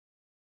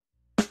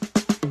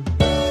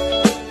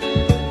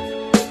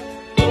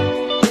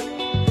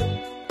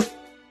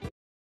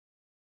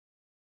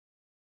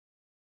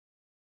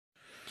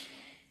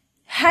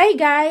Hi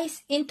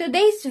guys, in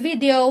today's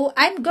video,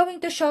 I'm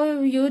going to show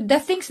you the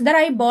things that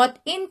I bought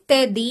in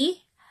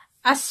TEDi,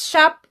 a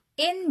shop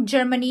in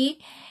Germany,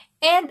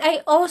 and I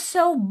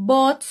also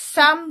bought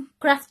some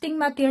crafting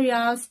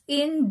materials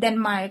in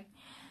Denmark,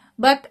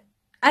 but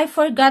I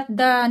forgot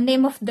the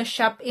name of the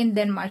shop in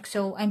Denmark,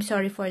 so I'm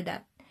sorry for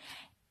that.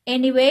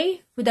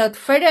 Anyway, without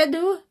further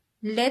ado,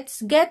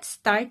 let's get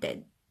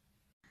started.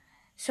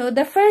 So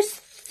the first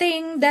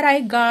thing that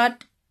I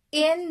got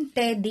in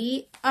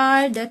TEDi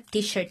are the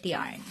t-shirt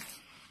yarn.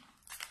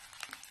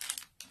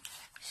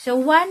 So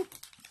one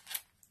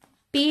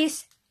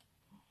piece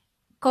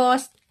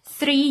cost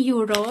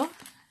 €3.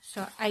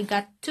 So I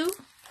got 2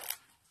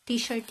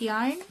 t-shirt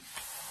yarn.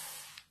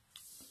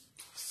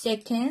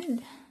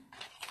 Second,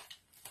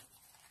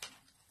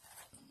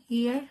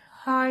 here,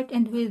 heart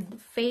and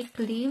with fake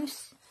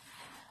leaves,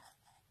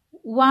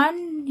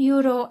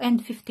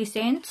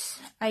 €1.50.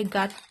 I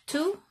got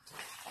 2.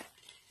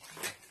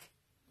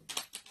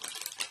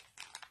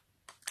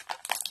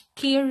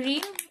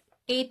 Keyring,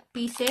 8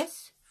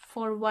 pieces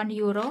for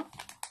 €1,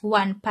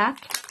 1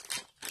 pack.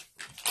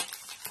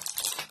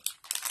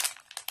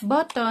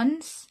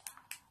 Buttons,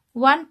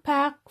 1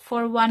 pack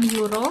for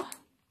 €1,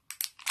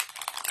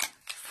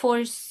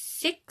 for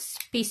 6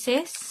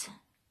 pieces.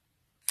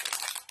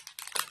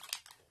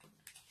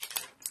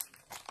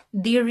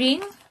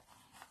 D-ring,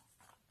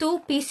 2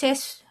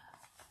 pieces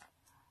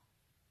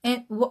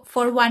and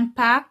for 1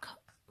 pack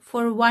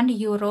for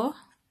 €1.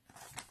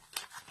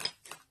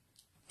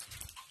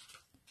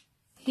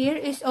 Here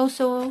is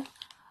also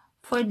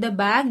for the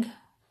bag,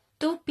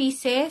 2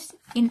 pieces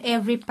in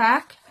every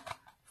pack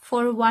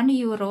for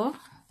 €1.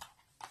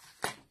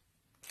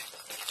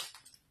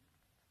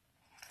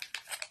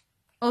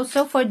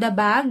 Also for the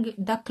bag,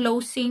 the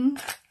closing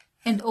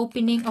and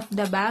opening of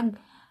the bag,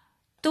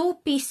 2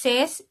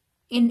 pieces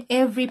in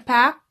every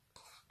pack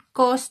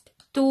cost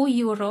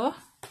 €2.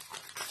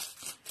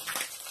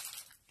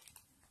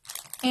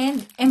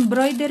 And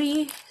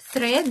embroidery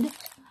thread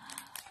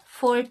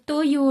for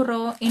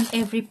 €2 in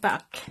every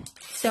pack.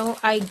 So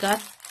I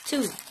got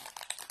 2.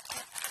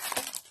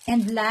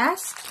 And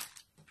last,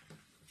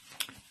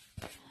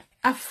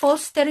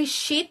 upholstery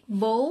sheet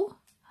bow,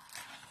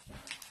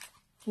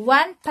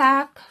 1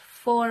 pack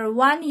for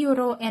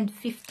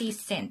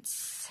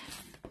 €1.50.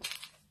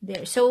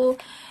 There. So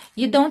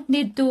you don't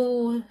need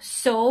to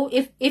sew.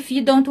 If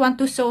you don't want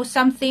to sew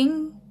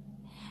something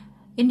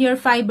in your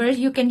fibers,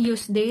 you can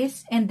use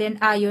this and then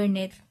iron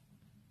it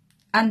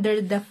under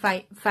the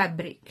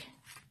fabric.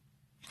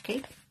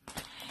 Okay,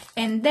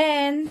 and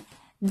then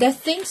the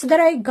things that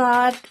I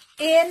got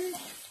in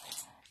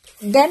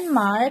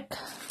Denmark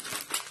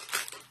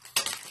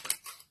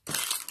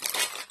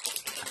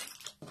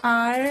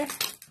are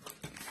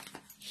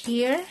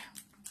here.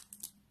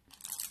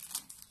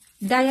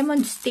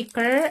 Diamond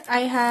sticker.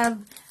 I have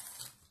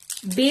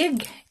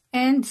big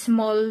and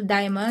small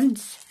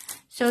diamonds.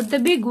 So the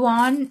big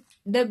one,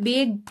 the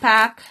big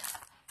pack,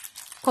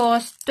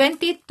 cost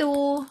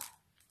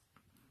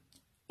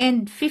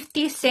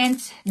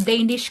 22.50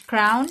 Danish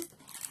crown,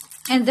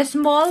 and the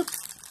small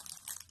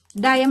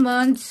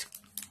diamonds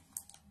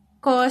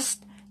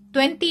cost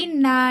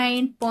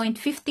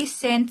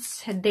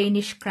 29.50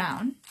 Danish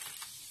crown.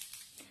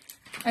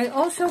 I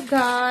also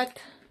got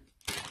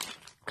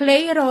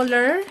clay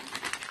roller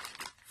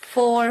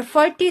for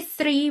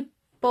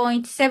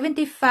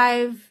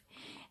 43.75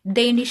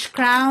 Danish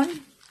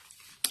crown,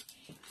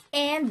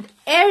 and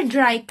air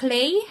dry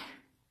clay.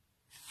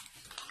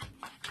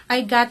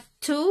 I got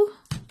 2.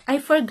 I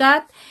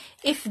forgot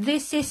if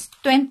this is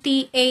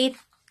 28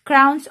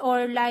 crowns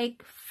or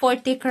like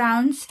 40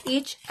 crowns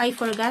each. I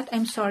forgot.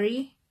 I'm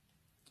sorry.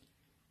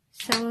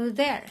 So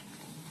there.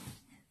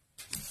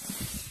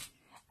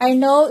 I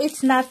know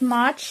it's not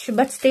much,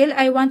 but still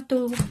I want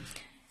to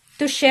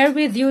share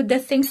with you the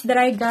things that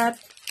I got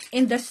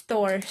in the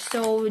store.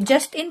 So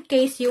just in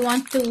case you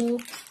want to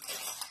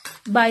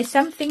buy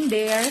something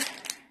there.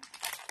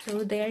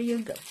 So there you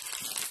go.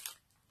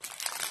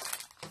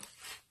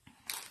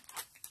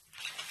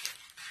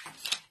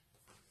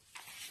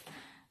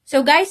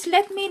 So guys,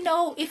 let me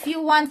know if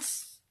you want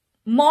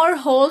more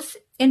hauls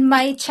in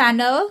my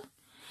channel.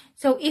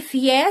 So if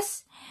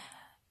yes,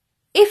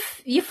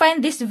 if you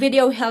find this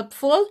video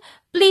helpful,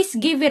 please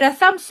give it a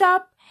thumbs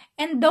up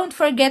and don't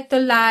forget to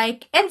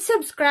like and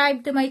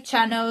subscribe to my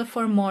channel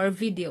for more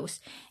videos.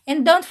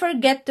 And don't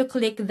forget to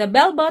click the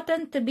bell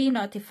button to be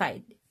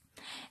notified.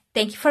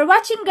 Thank you for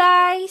watching,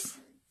 guys.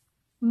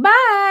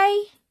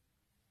 Bye!